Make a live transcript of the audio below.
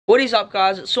What is up,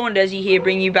 guys? It's Saundezy here,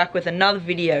 bringing you back with another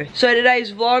video. So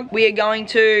today's vlog, we are going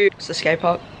to... What's the skate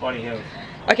park? Bonny Hills.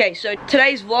 Okay, so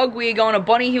today's vlog, we are going to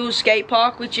Bonny Hills skate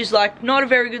park, which is like not a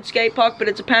very good skate park, but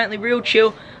it's apparently real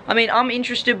chill. I mean, I'm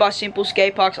interested by simple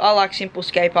skate parks. I like simple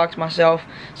skate parks myself.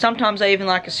 Sometimes I even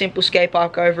like a simple skate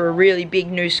park over a really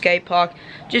big new skate park.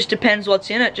 Just depends what's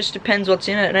in it. Just depends what's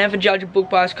in it. And never judge a book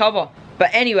by its cover.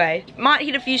 But anyway, might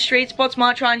hit a few street spots,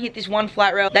 might try and hit this one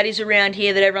flat rail that is around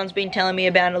here that everyone's been telling me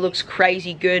about and it looks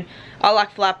crazy good. I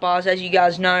like flat bars, as you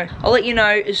guys know. I'll let you know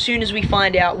as soon as we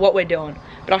find out what we're doing.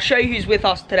 But I'll show you who's with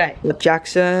us today.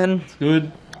 Jackson. It's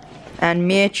good. And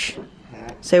Mitch.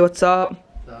 Say what's up.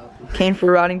 Keen for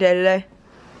a riding day today?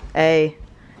 Hey,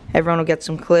 everyone will get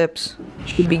some clips.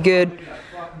 Should be good.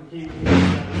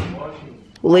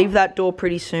 We'll leave that door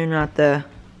pretty soon right there.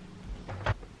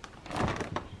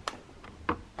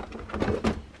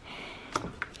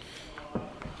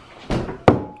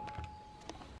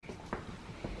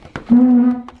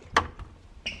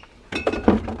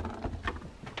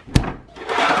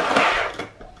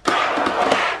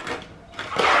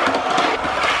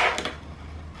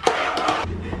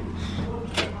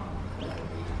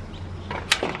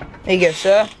 There you go,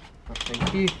 sir.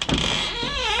 Thank you.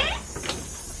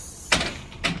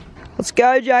 Let's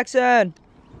go, Jackson.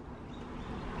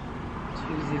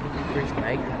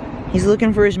 He's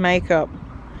looking for his makeup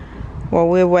while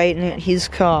we're waiting at his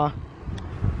car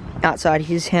outside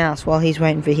his house while he's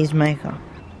waiting for his makeup.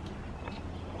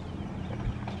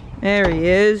 There he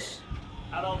is.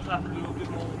 Adults have to do a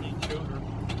bit more than you children.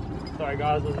 Sorry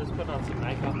guys, I was just putting on some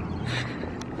makeup.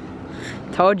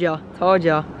 Told ya, told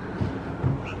ya.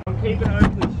 I'm keeping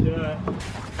open the shirt.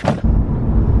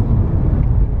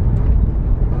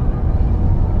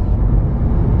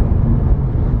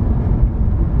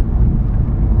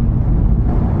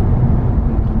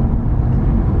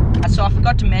 So I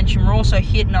forgot to mention, we're also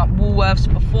hitting up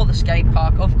Woolworths before the skate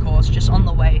park, of course, just on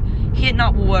the way. Hitting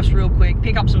up Woolworths real quick,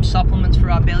 pick up some supplements for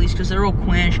our bellies because they're all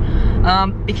quench.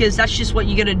 Because that's just what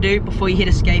you gotta do before you hit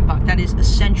a skate park. That is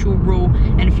essential rule,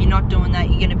 and if you're not doing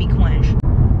that, you're gonna be quenched.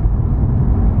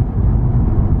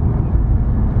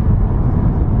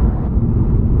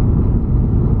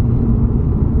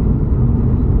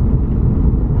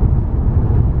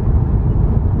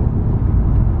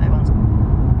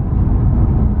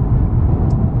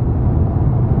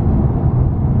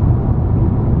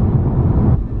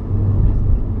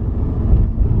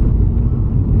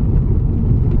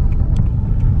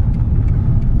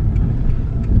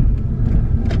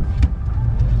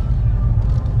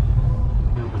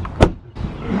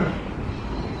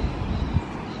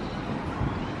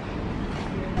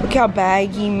 Look how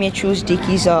baggy Mitchell's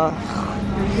dickies are.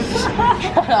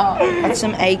 That's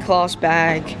some A-class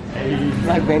bag.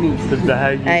 Like Benny's. The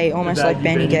bag. Hey, almost like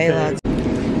Benny Gaylord's.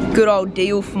 Good old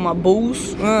deal for my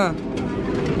bulls.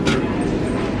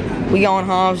 We going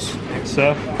halves. Thanks,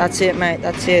 sir. That's it, mate.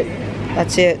 That's it.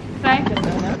 That's it.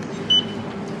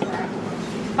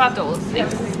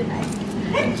 $5.06.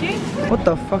 Thank you. What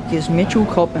the fuck is Mitchell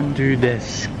copping? Dude,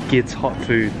 this gets hot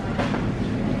food.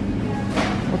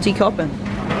 What's he copping?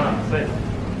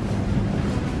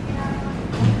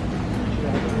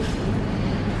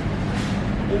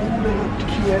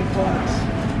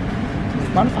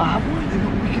 Mind if I have one? They've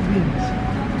got wicked wings.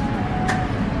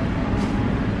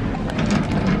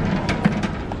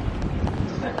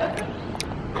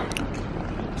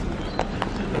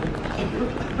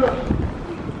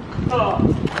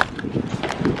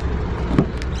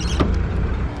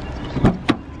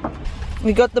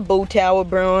 We got the bull tower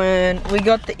brewing, we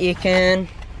got the Icken.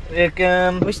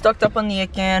 We stocked up on the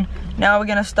Icken. Now we're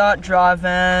gonna start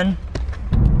driving.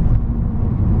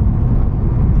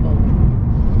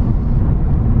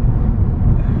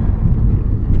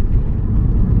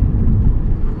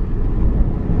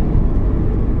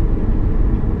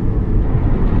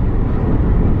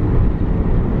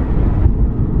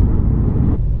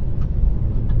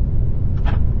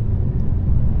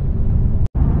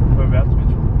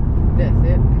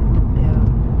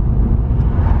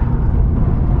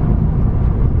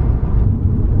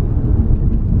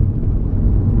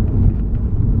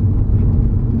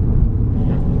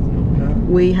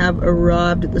 We have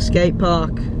arrived at the skate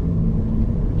park.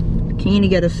 Keen to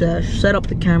get a sesh, set up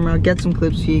the camera, get some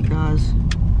clips for you guys.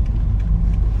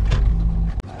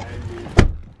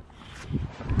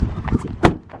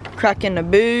 Cracking the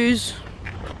booze.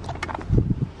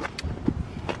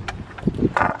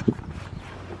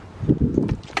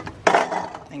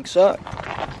 Think so.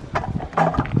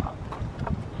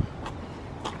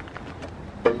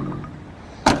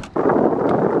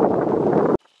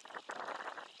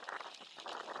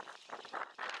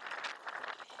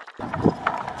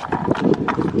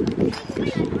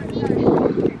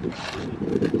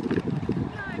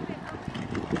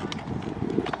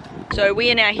 So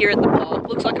we are now here at the park.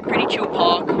 Looks like a pretty chill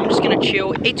park. I'm just gonna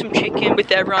chill, eat some chicken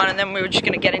with everyone, and then we were just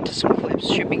gonna get into some clips.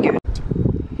 Should be good.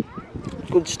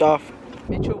 Good stuff.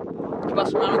 Mitchell, give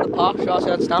us a run at the park. Show us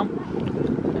how it's done.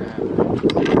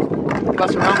 Give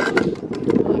us a run.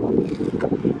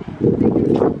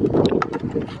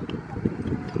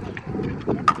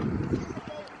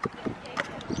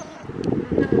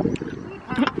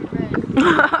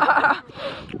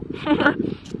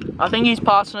 I think he's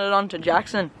passing it on to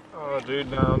Jackson. Oh, dude,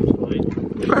 no, I'm sweet.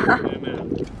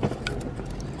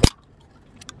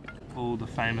 Oh, the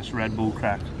famous Red Bull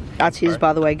crack. That's his,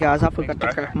 by the way, guys. I forgot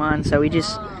to crack mine, so he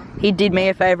did me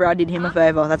a favour, I did him a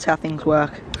favour. That's how things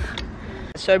work.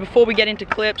 So before we get into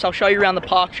clips, I'll show you around the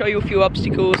park, show you a few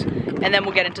obstacles, and then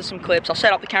we'll get into some clips. I'll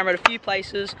set up the camera at a few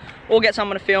places, or get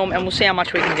someone to film, and we'll see how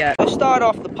much we can get. So start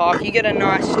off the park, you get a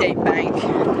nice steep bank.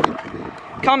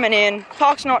 Coming in,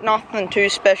 park's not nothing too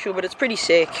special, but it's pretty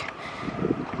sick.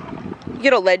 You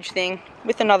get a ledge thing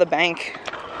with another bank.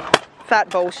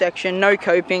 Fat bowl section, no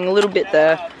coping, a little bit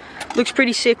there. Looks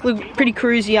pretty sick, look pretty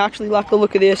cruisy. I actually like the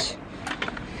look of this.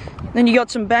 Then you got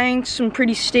some banks, some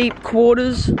pretty steep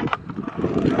quarters.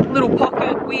 Little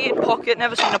pocket, weird pocket.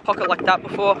 Never seen a pocket like that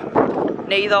before.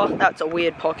 Neither, that's a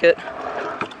weird pocket.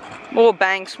 More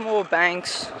banks, more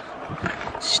banks.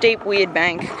 Steep, weird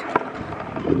bank.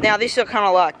 Now this I kind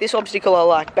of like, this obstacle I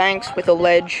like. Banks with a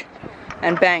ledge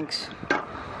and banks.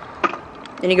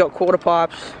 Then you got quarter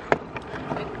pipes.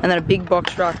 And then a big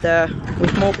box right there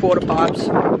with more quarter pipes.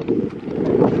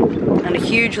 And a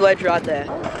huge ledge right there.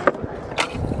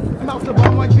 Mouth the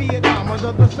bomb like Vietnam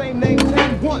under the same name,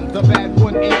 same one. The bad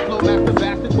one ain't flow after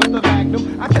bastard with the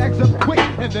magnum. I tags up quick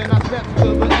and then I step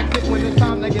to the exit when it's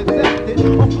time to get tested.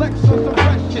 Or flex on some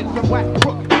fresh shit from Whack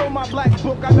Brook. Show my black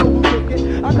book, I know who took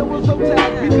it. I know it's so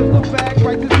tagged because the bag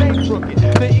writes his name crooked.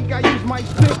 The ink I use might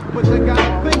stink, but the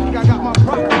guy think I got my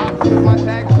prop pops. My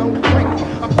tags don't shrink.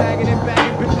 I'm tagging and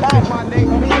bagging bitches with my name.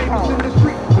 Famous in the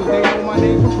street, cause they know my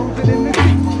name from cruising in the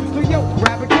Jeep. So yo,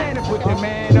 grab a can and put your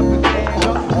man up and stand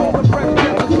up. All the fresh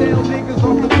never sell niggas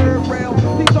off the third rail.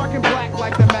 He's talking black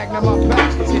like the magnum up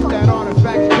back. It's that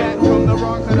artifact stat from the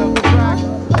wrong side of the track.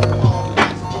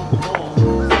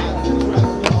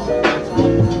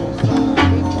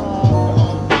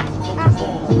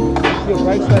 Your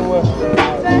brakes don't work.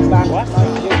 What?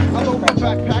 I load my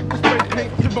backpack with straight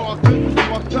paint to Boston.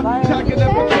 Tagging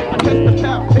every trip, I test the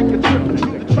town. Take a trip to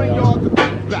the train yard to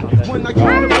bring back. When I get on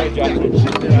the right back,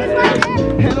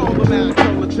 head on the man,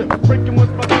 color tip. Breaking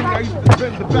with my thing, I used to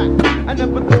spin the back. I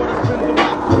never thought I'd spin the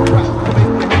back. Rap to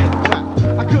make the hands clap.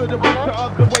 I could have went the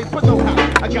other way, but no how.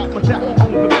 I got my dap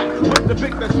on the back. With the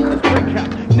big that's in the spring cap.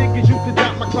 Niggas used to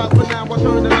doubt my crowd, but now I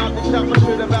turn them out. They shout my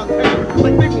shit about town.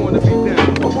 Like they wanna be down.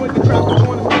 Avoid the crowd, they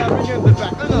wanna stab me in the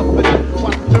back. Enough of that.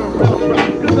 Watch the turn around track.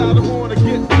 Cause I don't wanna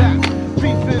get that.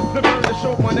 Pieces the burn to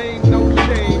show my name, no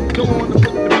shame. Don't wanna put the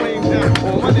blame down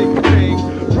on my niggas' name.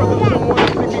 Brothers don't wanna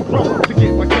see me grow to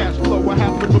get my cash flow. I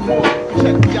have to remorse.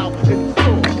 Check me out in the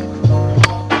store.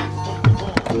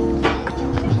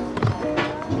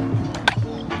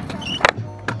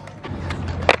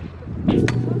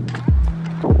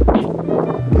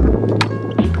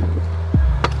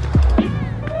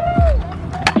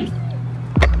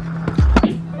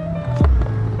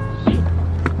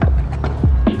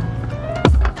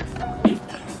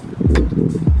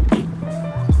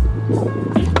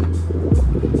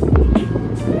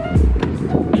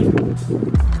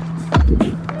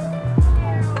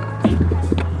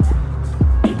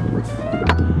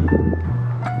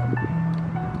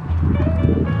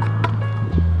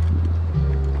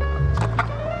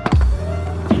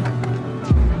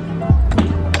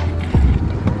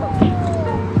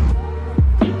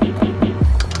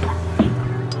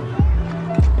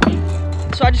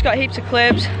 So I just got heaps of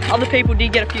clips. Other people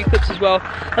did get a few clips as well.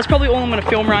 That's probably all I'm gonna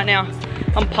film right now.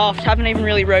 I'm puffed, haven't even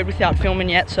really rode without filming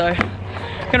yet, so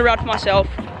I'm gonna ride for myself,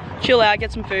 chill out,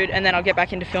 get some food, and then I'll get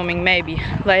back into filming maybe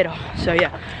later. So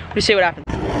yeah, we'll see what happens.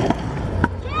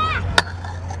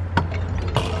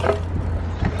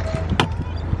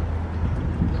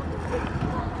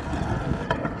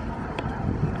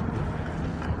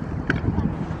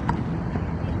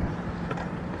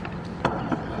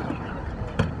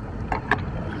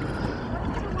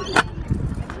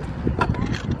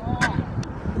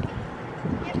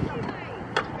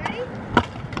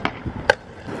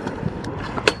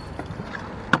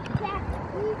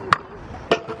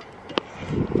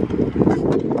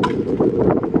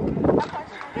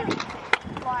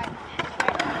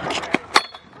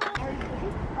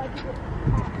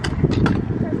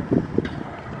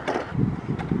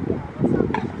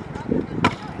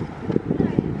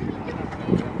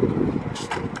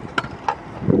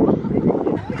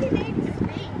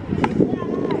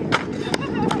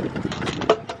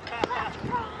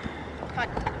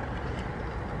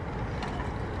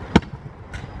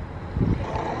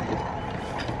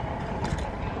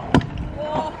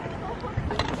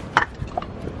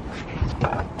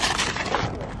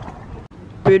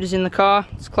 Food is in the car.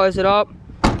 Let's close it up.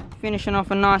 Finishing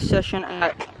off a nice session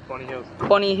at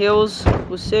Bonny Hills.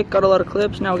 Was sick, got a lot of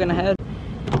clips. Now we're gonna head.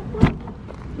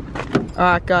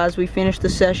 Alright guys, we finished the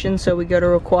session, so we gotta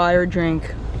require a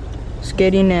drink. Let's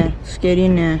get in there, let's get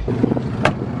in there.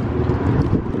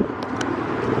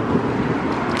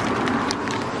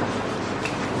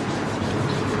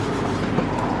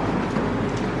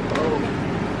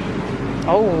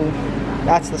 Oh,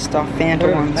 that's the stuff,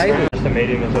 Fanta ones. Just a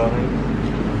medium as well, I think.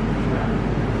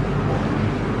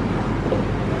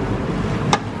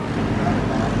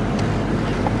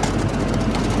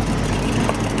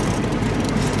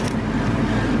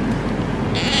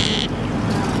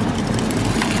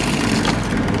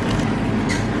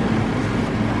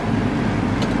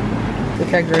 Look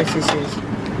how gross this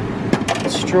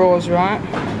is. Straws, right?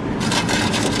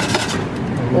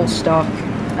 All stock.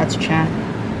 That's chat.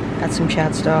 That's some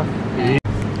chat stuff.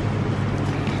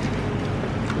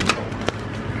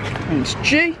 Thanks,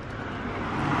 G.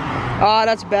 Ah,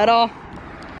 that's better.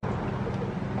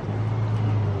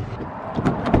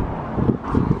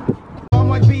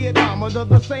 Like Vietnam, under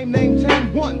the same name,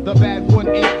 10-1. The bad one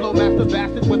ain't flow master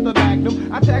bastard with the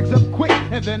magnum. I tags up quick,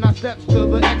 and then I steps to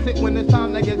the exit when it's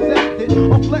time to get zested.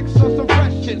 Or flex on some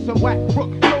fresh shit, some whack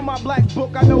crook. Show my black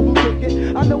book, I know who took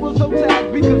it. I know it's so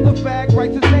tagged because the fag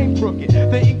writes his name crooked.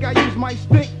 The ink I use might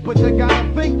stink, but you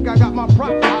gotta think I got my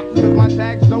prop pops, cause my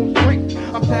tags don't shrink.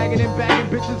 I'm tagging and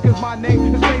bagging bitches cause my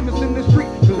name is famous in the street.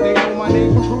 Cause they know my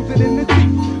name from cruising in the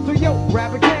Jeep. So yo,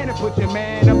 grab a can and put your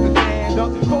man up and stand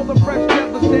up. Call the fresh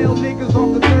the stale niggas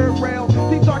off the third rail.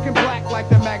 Keep talking black like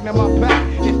the magnum on back.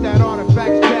 It's that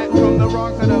artifacts chat from the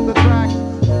wrong side of the track.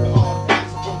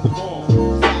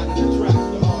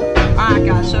 Alright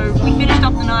guys, so we finished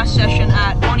up the nice session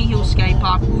at Bonny Hill Skate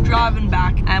Park. We were driving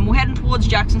back and we're heading towards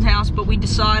Jackson's house, but we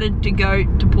decided to go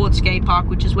to Port Skate Park,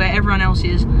 which is where everyone else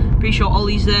is. Pretty sure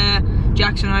Ollie's there,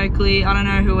 Jackson Oakley, I don't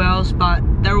know who else, but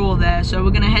they're all there. So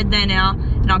we're gonna head there now,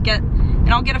 and I'll get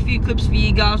a few clips for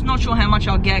you guys. Not sure how much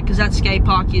I'll get, because that skate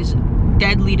park is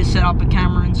deadly to set up a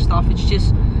camera and stuff. It's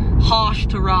just harsh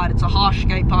to ride. It's a harsh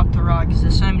skate park to ride because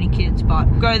there's so many kids. But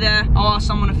go there, I'll ask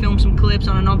someone to film some clips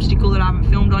on an obstacle that I haven't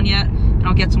filmed on yet, and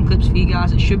I'll get some clips for you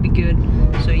guys. It should be good.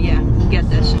 So yeah, we'll get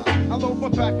this. I load my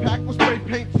backpack with spray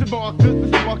paint and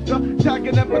markers. This fucker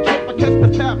tagging at my trip. I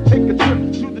catch the path, take a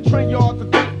trip to the train yard to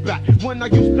think back when I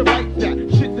used to write that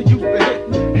shit that used to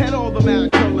hit. Had all the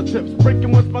mad color tips.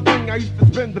 Breaking was my thing. I used to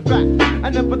spin the back. I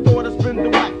never thought I'd spin the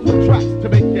wax with tracks to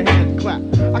make your hands clap.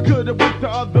 I could have went the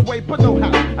other way, but no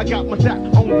how. I got my tap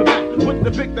on the back with the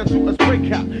Vic that's to a spray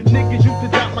cap. Niggas used to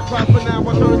doubt my class, but now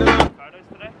I turned it out. Photos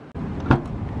today?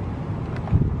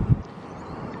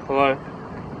 Hello.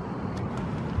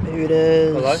 There it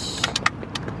is. Hello.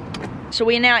 So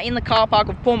we're now in the car park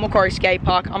of Port Macquarie Skate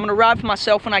Park. I'm gonna ride for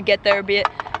myself when I get there a bit,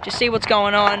 just see what's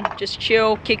going on, just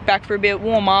chill, kick back for a bit,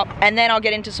 warm up, and then I'll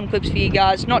get into some clips for you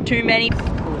guys. Not too many.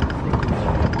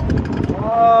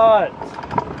 What?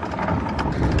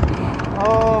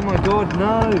 Oh my god,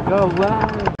 no, go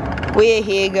away. We're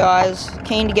here guys,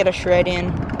 keen to get a shred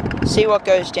in, see what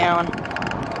goes down.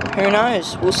 Who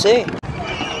knows, we'll see.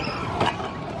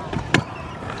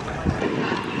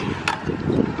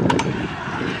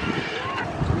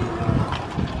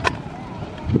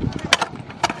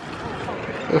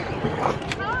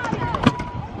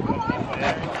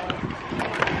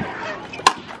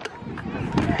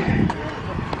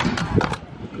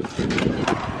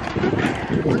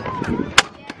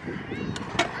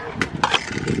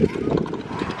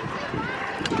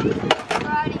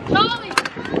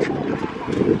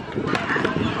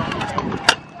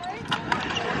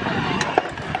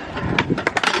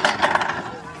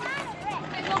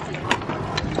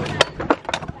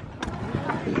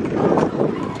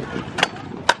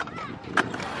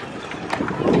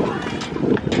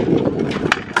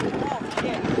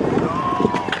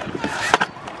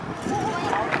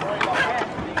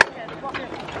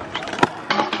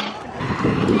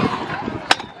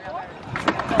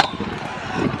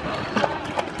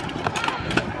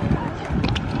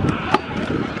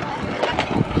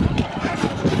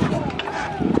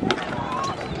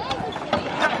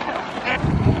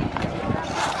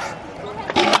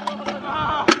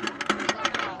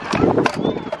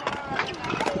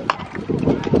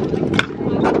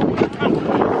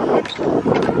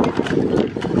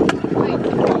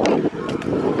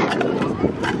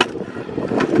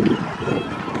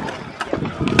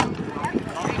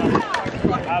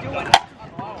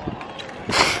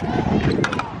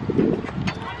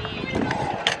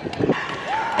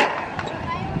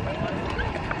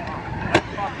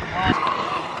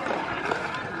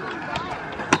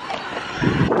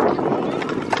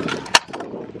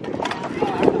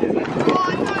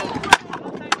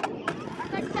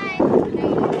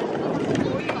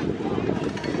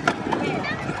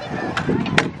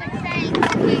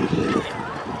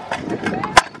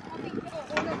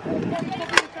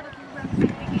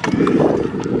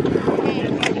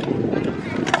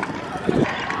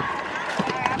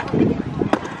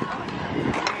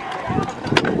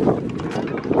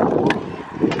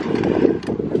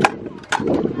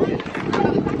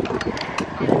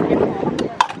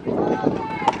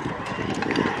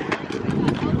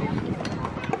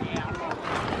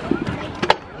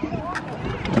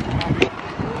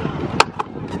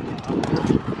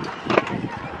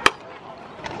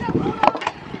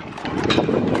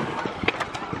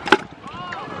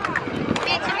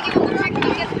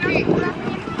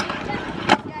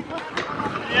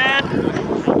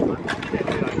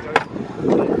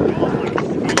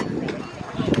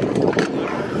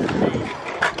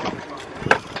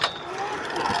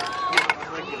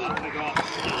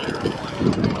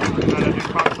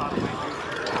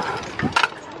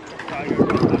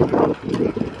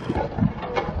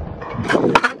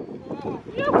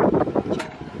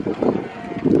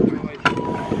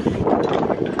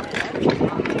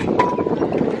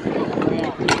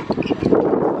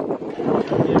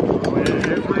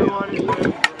 Everyone is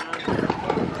there.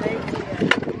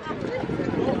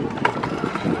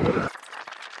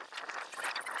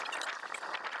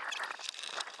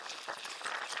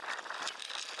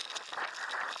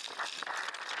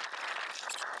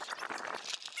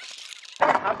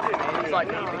 It's like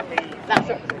that's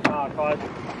it.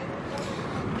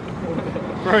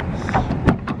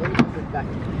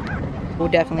 We'll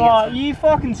definitely Oh, get are some. you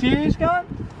fucking serious, guy?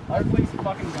 Hopefully it's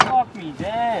fucking Fuck me,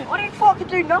 damn. I didn't fucking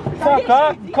do nothing. Fuck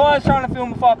up. Kai's trying to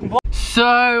film a fucking vlog.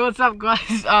 So what's up,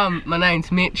 guys? My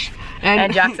name's Mitch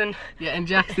And Jackson. Yeah, and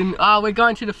Jackson. We're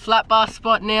going to the flat bar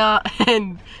spot now,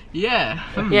 and yeah.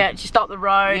 Yeah, just up the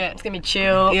road. Yeah. It's gonna be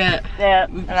chill. Yeah. Yeah.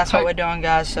 And that's what we're doing,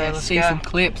 guys, so let's see go. some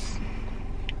clips.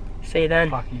 See you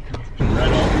then. Fuck you, cunt.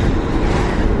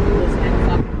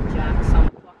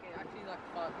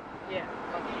 Yeah,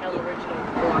 like hell original.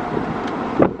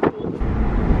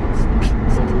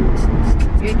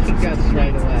 Get kicked out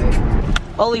straight away.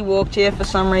 Ollie walked here for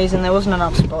some reason. There wasn't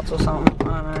enough spots or something.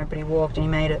 I don't know, but he walked and he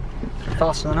made it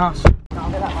faster than us.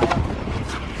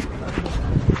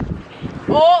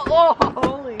 Oh,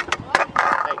 holy.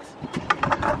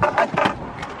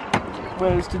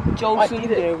 Where's the Jolson?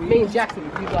 Me and Jackson,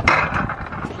 if you'd like.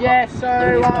 Yeah,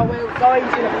 so we're going to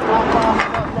the flat bar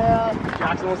spot now.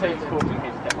 Jackson will say it's cool and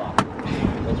he's step up.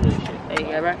 That's really shit. There you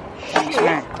go, bro. Thanks,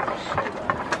 mate.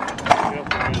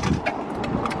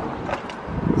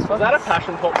 Was that a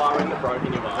passion pop bar in the broke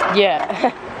in your bar? Yeah,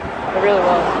 it really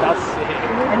was. That's sick.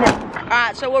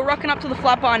 Alright, so we're rocking up to the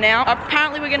flat bar now.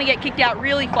 Apparently we're gonna get kicked out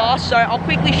really fast, so I'll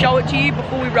quickly show it to you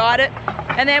before we ride it.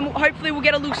 And then hopefully we'll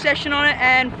get a little session on it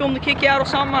and film the kick out or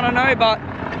something, I don't know, but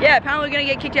yeah, apparently we're gonna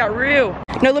get kicked out real.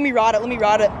 No, let me ride it, let me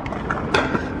ride it.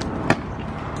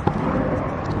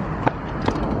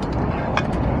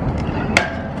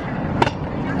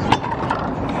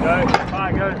 Go,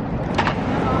 alright, go.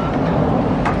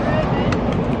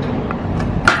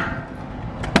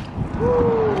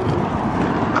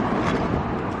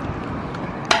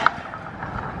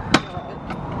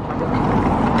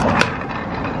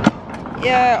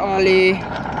 Yeah, Ollie.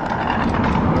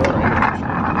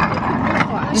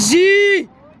 Z!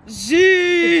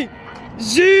 Z!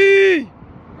 Z!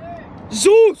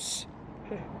 Zeus!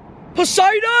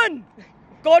 Poseidon!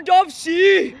 God of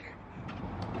sea!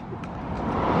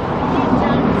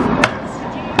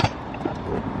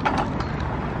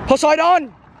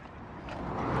 Poseidon!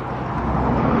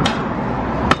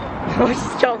 Oh,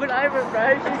 she's coming over,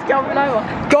 bro. She's coming over.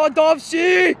 God of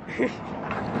sea!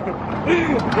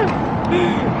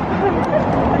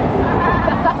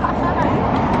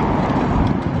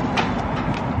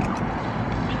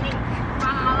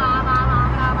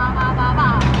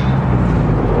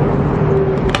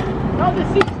 Oh, the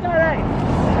 698.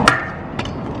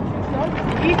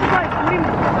 He's like him.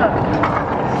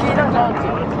 She don't know.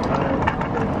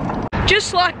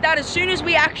 Just like that, as soon as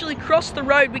we actually crossed the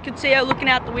road, we could see her looking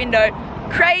out the window.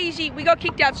 Crazy, we got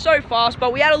kicked out so fast,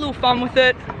 but we had a little fun with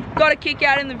it. Got a kick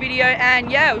out in the video,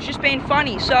 and yeah, it was just being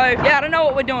funny. So yeah, I don't know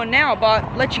what we're doing now,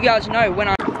 but let you guys know when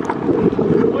I...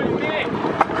 What do you mean?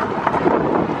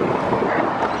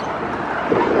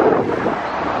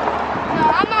 No,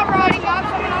 I'm not riding. I'm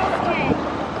someone else's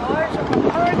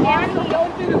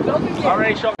kid.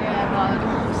 Already shot.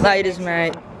 Laters,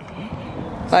 mate.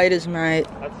 Laters, mate.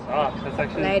 That sucks. That's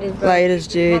actually.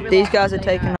 Laters, dude. These guys are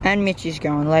taking... And Mitchy's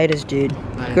going. Laters, dude.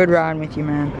 Good riding with you,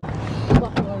 man.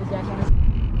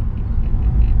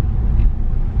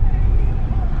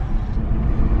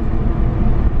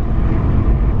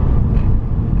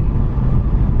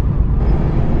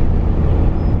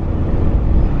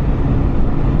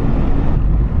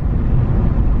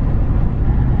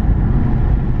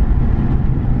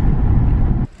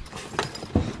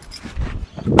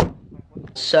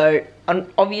 So,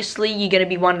 obviously you're going to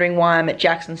be wondering why I'm at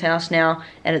Jackson's house now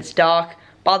and it's dark.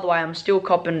 By the way, I'm still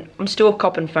copping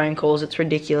phone calls. It's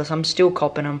ridiculous. I'm still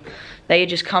copping them. They are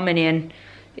just coming in.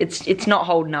 It's not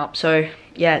holding up. So,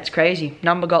 yeah, it's crazy.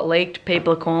 Number got leaked.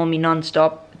 People are calling me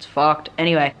non-stop. It's fucked.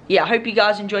 Anyway, yeah, I hope you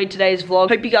guys enjoyed today's vlog.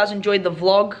 Hope you guys enjoyed the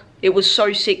vlog. It was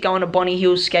so sick going to Bonny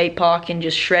Hills skate park and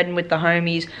just shredding with the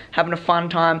homies, having a fun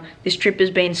time. This trip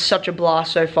has been such a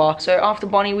blast so far. So after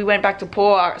Bonny, we went back to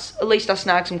Port. At least I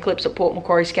snagged some clips at Port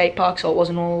Macquarie skate park, so it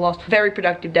wasn't all lost. Very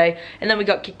productive day. And then we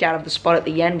got kicked out of the spot at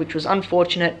the end, which was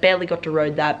unfortunate. Barely got to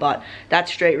road that, but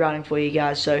that's straight riding for you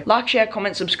guys. So like, share,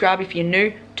 comment, subscribe if you're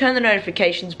new. Turn the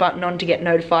notifications button on to get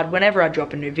notified whenever I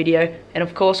drop a new video. And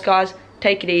of course, guys,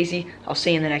 take it easy. I'll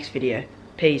see you in the next video.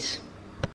 Peace.